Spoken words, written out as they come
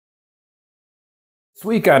This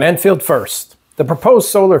week on Enfield First, the proposed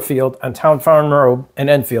solar field on Town Road in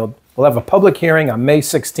Enfield will have a public hearing on May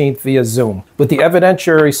 16th via Zoom, with the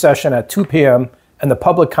evidentiary session at 2 p.m. and the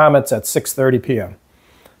public comments at 6:30 p.m.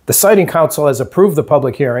 The Siting Council has approved the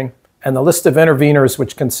public hearing and the list of intervenors,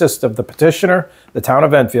 which consists of the petitioner, the Town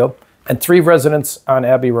of Enfield, and 3 residents on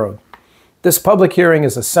Abbe Road. This public hearing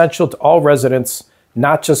is essential to all residents,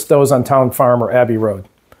 not just those on Town Farm or Abbe Road.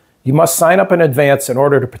 You must sign up in advance in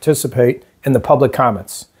order to participate in the public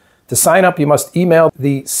comments. To sign up, you must email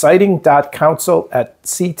the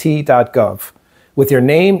siting.council@ct.gov with your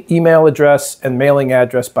name, email address, and mailing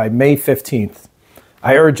address by May 15th.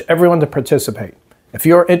 I urge everyone to participate. If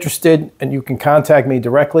you're interested, and you can contact me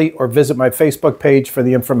directly or visit my Facebook page for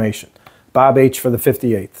the information. Bob H. for the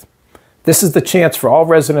 58th. This is the chance for all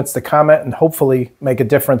residents to comment and hopefully make a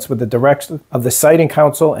difference with the direction of the Siting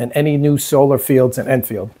Council and any new solar fields in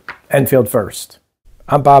Enfield. Enfield First.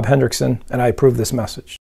 I'm Bob Hendrickson, and I approve this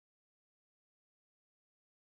message.